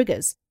external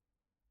triggers.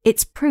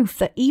 It's proof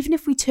that even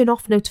if we turn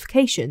off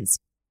notifications,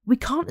 we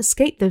can't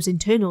escape those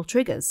internal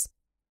triggers.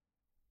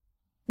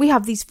 We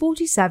have these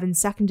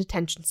 47-second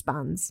attention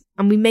spans,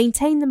 and we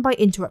maintain them by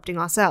interrupting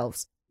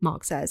ourselves,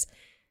 Mark says.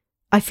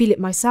 I feel it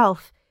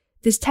myself,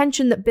 this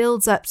tension that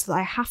builds up so that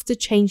I have to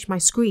change my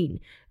screen,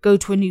 go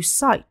to a new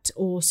site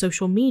or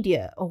social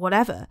media or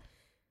whatever.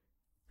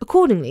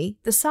 Accordingly,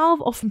 the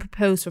salve often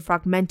proposed for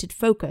fragmented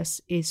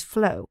focus is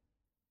flow.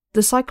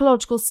 the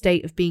psychological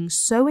state of being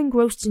so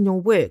engrossed in your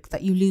work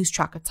that you lose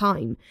track of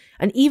time,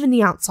 and even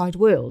the outside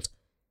world.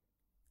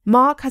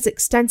 Mark has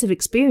extensive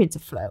experience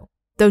of flow,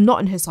 though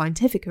not in her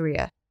scientific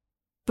career.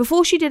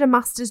 Before she did a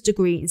master's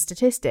degree in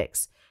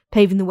statistics,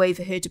 paving the way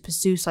for her to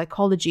pursue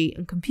psychology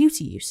and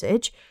computer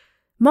usage,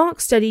 Mark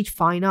studied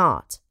fine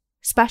art,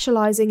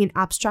 specialising in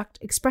abstract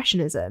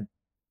expressionism.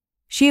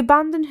 She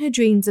abandoned her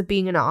dreams of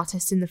being an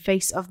artist in the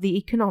face of the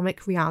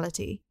economic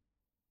reality.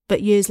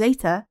 But years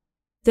later,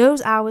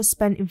 those hours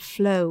spent in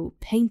flow,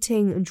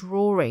 painting and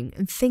drawing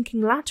and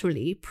thinking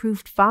laterally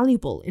proved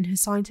valuable in her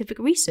scientific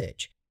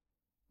research.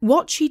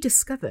 What she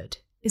discovered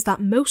is that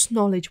most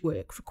knowledge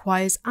work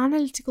requires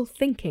analytical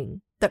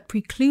thinking that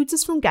precludes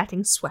us from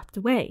getting swept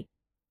away.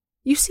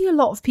 You see a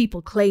lot of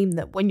people claim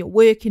that when you're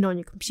working on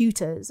your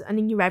computers and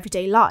in your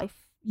everyday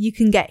life, you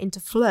can get into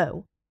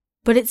flow,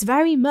 but it's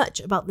very much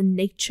about the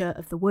nature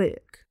of the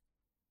work.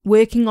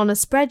 Working on a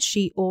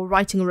spreadsheet or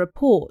writing a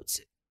report,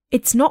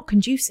 it's not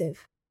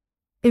conducive.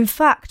 In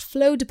fact,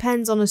 flow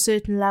depends on a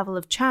certain level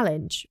of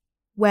challenge,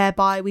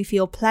 whereby we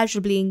feel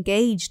pleasurably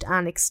engaged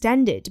and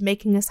extended,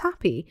 making us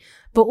happy,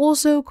 but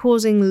also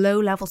causing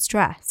low-level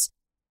stress.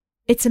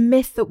 It's a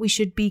myth that we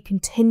should be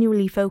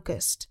continually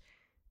focused.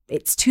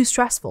 It's too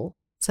stressful,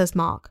 says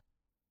Mark.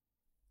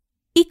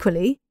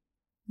 Equally,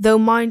 though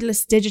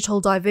mindless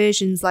digital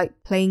diversions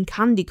like playing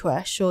Candy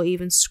Crush or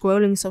even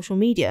scrolling social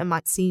media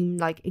might seem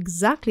like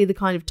exactly the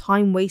kind of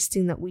time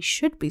wasting that we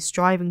should be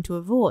striving to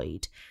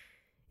avoid,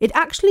 it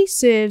actually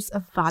serves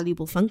a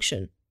valuable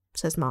function,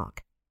 says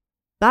Mark.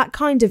 That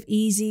kind of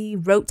easy,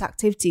 rote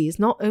activity is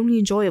not only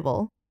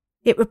enjoyable,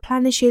 it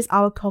replenishes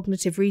our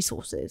cognitive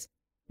resources,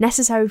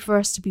 necessary for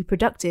us to be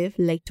productive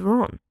later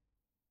on.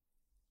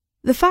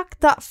 The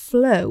fact that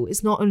flow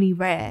is not only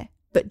rare,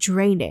 but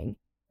draining,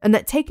 and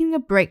that taking a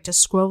break to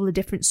scroll a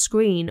different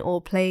screen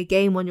or play a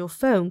game on your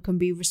phone can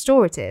be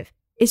restorative,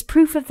 is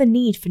proof of the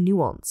need for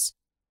nuance.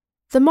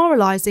 The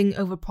moralising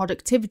over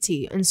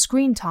productivity and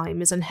screen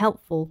time is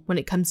unhelpful when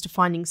it comes to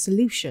finding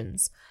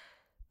solutions,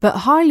 but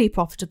highly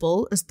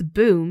profitable as the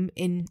boom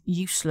in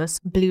useless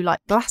blue light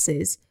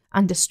glasses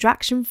and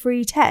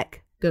distraction-free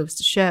tech goes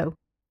to show.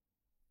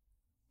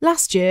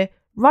 Last year,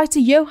 writer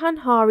Johann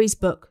Hari's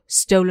book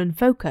Stolen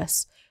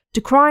Focus,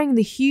 decrying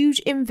the huge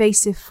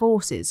invasive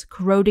forces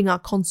corroding our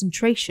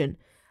concentration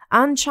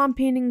and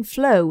championing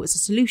flow as a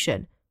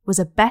solution, was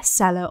a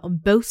bestseller on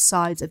both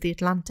sides of the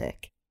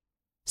Atlantic.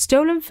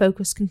 Stolen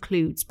Focus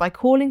concludes by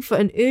calling for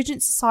an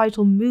urgent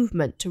societal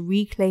movement to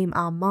reclaim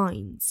our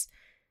minds,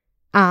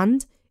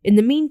 and, in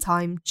the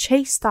meantime,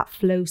 chase that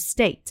flow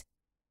state.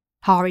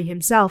 Hari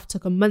himself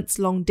took a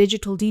months-long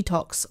digital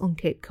detox on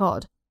Cape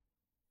Cod.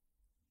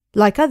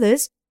 Like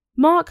others,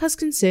 Mark has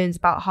concerns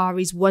about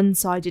Hari's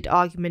one-sided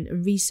argument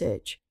and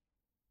research.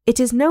 It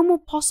is no more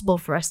possible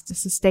for us to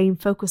sustain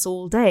focus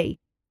all day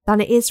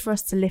than it is for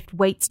us to lift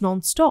weights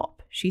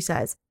non-stop, she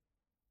says.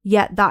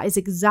 Yet that is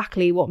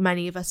exactly what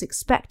many of us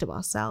expect of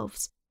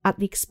ourselves, at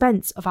the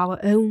expense of our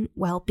own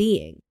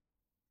well-being.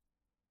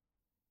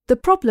 The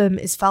problem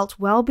is felt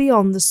well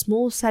beyond the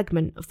small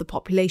segment of the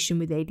population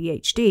with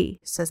ADHD,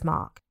 says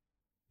Mark.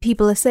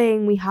 People are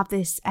saying we have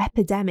this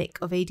epidemic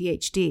of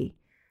ADHD,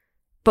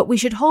 but we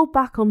should hold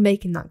back on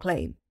making that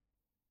claim.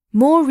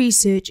 More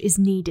research is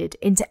needed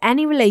into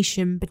any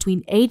relation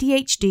between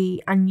ADHD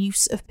and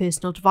use of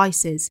personal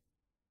devices,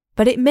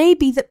 but it may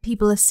be that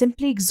people are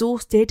simply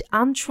exhausted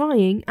and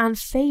trying and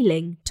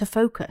failing to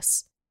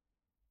focus.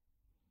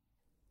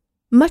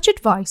 Much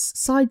advice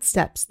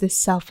sidesteps this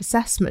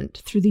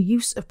self-assessment through the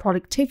use of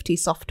productivity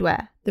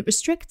software that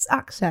restricts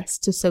access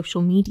to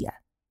social media.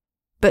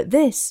 But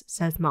this,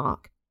 says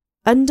Mark,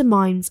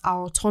 undermines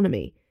our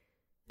autonomy,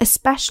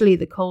 especially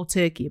the cold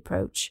turkey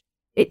approach.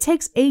 It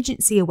takes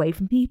agency away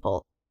from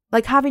people,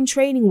 like having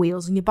training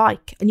wheels on your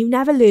bike and you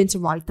never learn to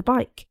ride the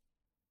bike.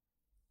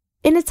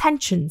 In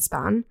Attention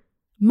Span,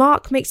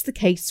 Mark makes the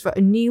case for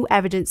a new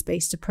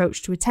evidence-based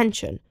approach to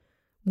attention,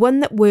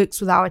 one that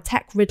works with our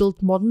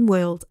tech-riddled modern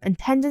world and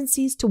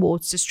tendencies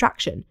towards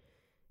distraction,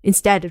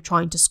 instead of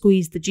trying to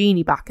squeeze the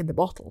genie back in the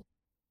bottle.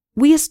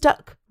 We are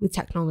stuck with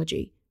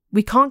technology.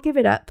 We can't give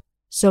it up,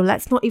 so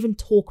let's not even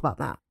talk about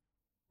that.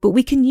 But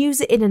we can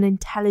use it in an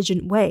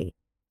intelligent way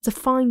to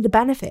find the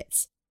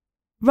benefits.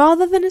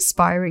 Rather than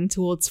aspiring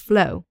towards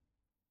flow,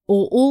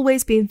 or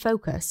always being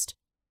focused,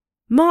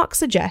 Mark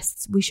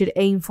suggests we should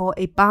aim for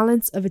a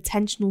balance of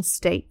attentional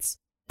states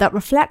that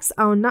reflects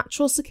our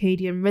natural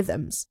circadian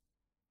rhythms.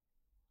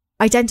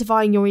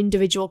 Identifying your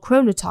individual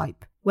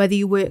chronotype, whether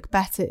you work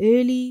better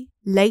early,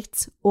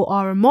 late, or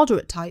are a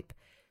moderate type,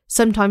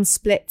 sometimes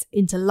split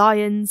into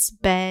lions,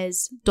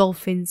 bears,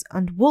 dolphins,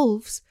 and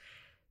wolves,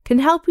 can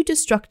help you to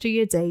structure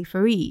your day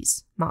for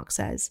ease, Mark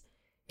says.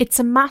 It's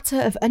a matter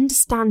of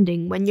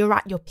understanding when you're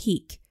at your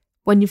peak,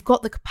 when you've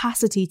got the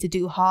capacity to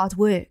do hard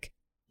work,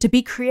 to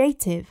be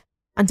creative,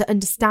 and to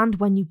understand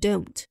when you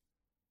don't.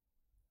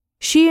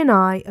 She and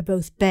I are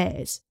both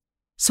bears,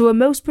 so we're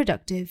most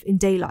productive in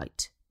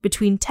daylight,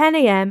 between 10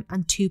 a.m.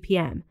 and 2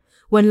 p.m,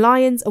 when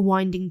lions are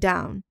winding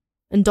down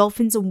and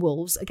dolphins and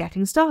wolves are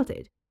getting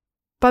started.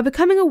 By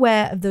becoming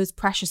aware of those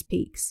precious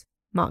peaks,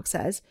 Mark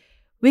says,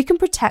 we can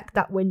protect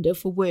that window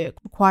for work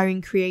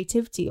requiring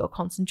creativity or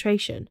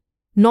concentration,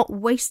 not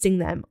wasting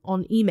them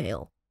on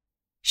email.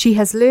 She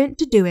has learnt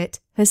to do it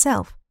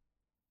herself.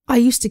 I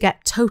used to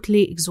get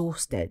totally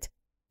exhausted.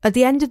 At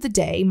the end of the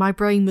day, my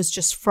brain was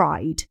just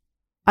fried.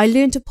 I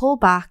learned to pull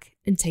back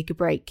and take a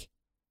break.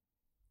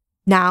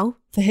 Now,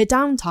 for her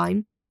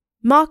downtime,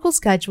 Mark will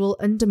schedule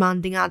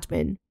undemanding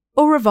admin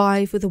or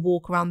revive with a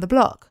walk around the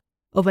block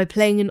or by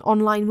playing an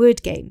online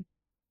word game.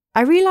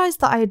 I realised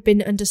that I had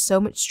been under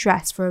so much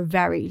stress for a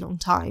very long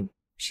time,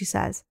 she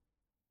says.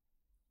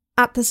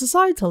 At the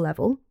societal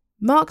level,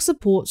 Mark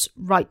supports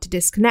right to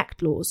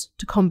disconnect laws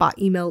to combat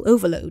email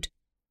overload,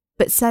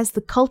 but says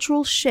the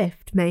cultural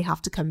shift may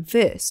have to come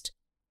first.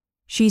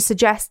 She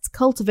suggests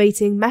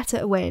cultivating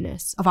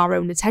meta-awareness of our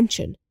own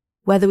attention,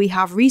 whether we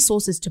have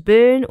resources to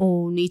burn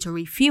or need to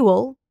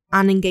refuel,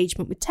 and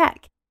engagement with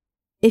tech.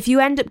 If you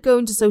end up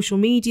going to social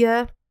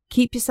media,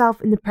 keep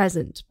yourself in the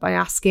present by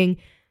asking,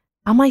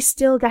 am I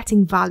still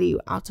getting value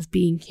out of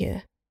being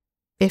here?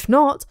 If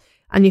not,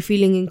 and you're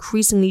feeling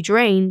increasingly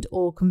drained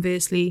or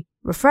conversely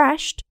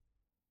refreshed,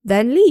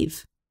 then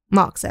leave,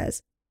 Mark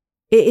says.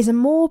 It is a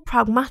more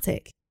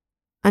pragmatic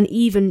and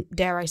even,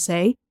 dare I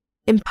say,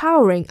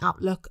 empowering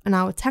outlook on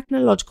our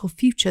technological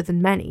future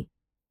than many.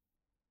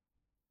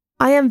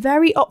 I am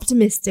very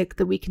optimistic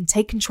that we can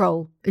take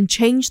control and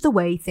change the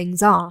way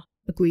things are,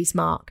 agrees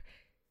Mark.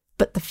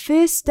 But the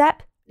first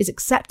step is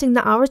accepting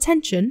that our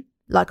attention,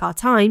 like our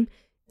time,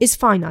 is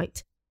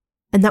finite,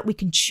 and that we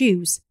can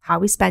choose how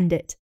we spend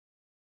it.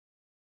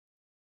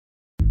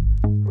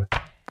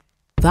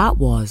 That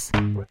was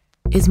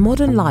Is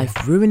Modern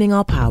Life Ruining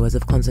Our Powers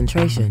of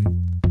Concentration?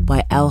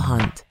 By Elle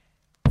Hunt.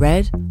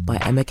 Read by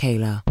Emma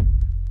Kayla.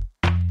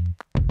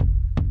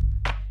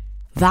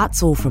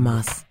 That's all from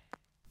us.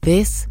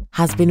 This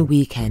has been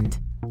Weekend,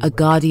 a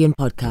Guardian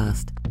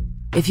podcast.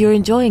 If you're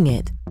enjoying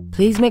it,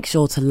 please make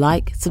sure to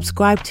like,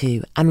 subscribe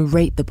to, and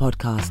rate the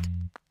podcast.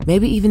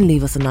 Maybe even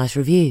leave us a nice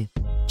review.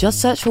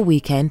 Just search for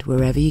Weekend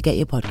wherever you get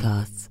your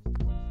podcasts.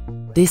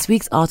 This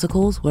week's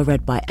articles were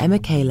read by Emma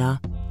Kayla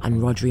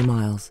and Rodri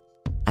Miles,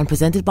 and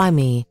presented by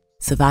me,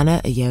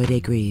 Savannah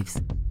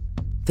Ayode-Greaves.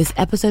 This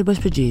episode was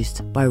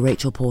produced by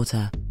Rachel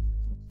Porter.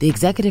 The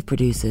executive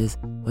producers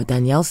were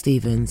Danielle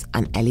Stevens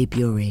and Ellie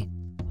Bury.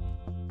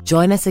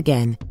 Join us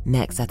again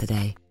next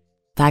Saturday.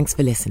 Thanks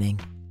for listening.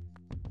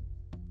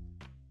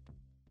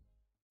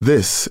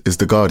 This is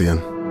The Guardian.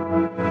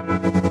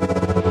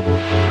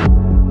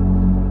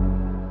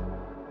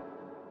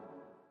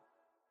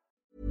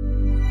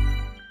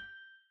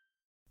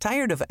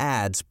 Tired of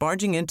ads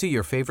barging into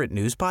your favorite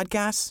news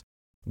podcasts?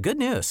 Good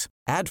news.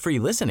 Ad-free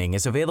listening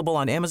is available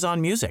on Amazon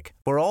Music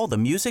for all the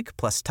music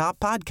plus top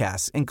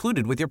podcasts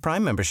included with your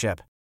Prime membership.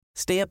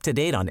 Stay up to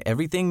date on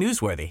everything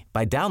newsworthy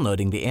by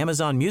downloading the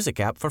Amazon Music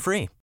app for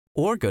free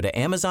or go to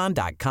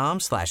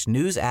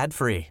amazon.com/news ad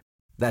free.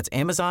 That's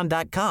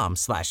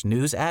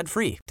amazon.com/news ad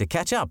free to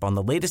catch up on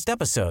the latest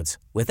episodes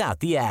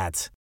without the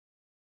ads.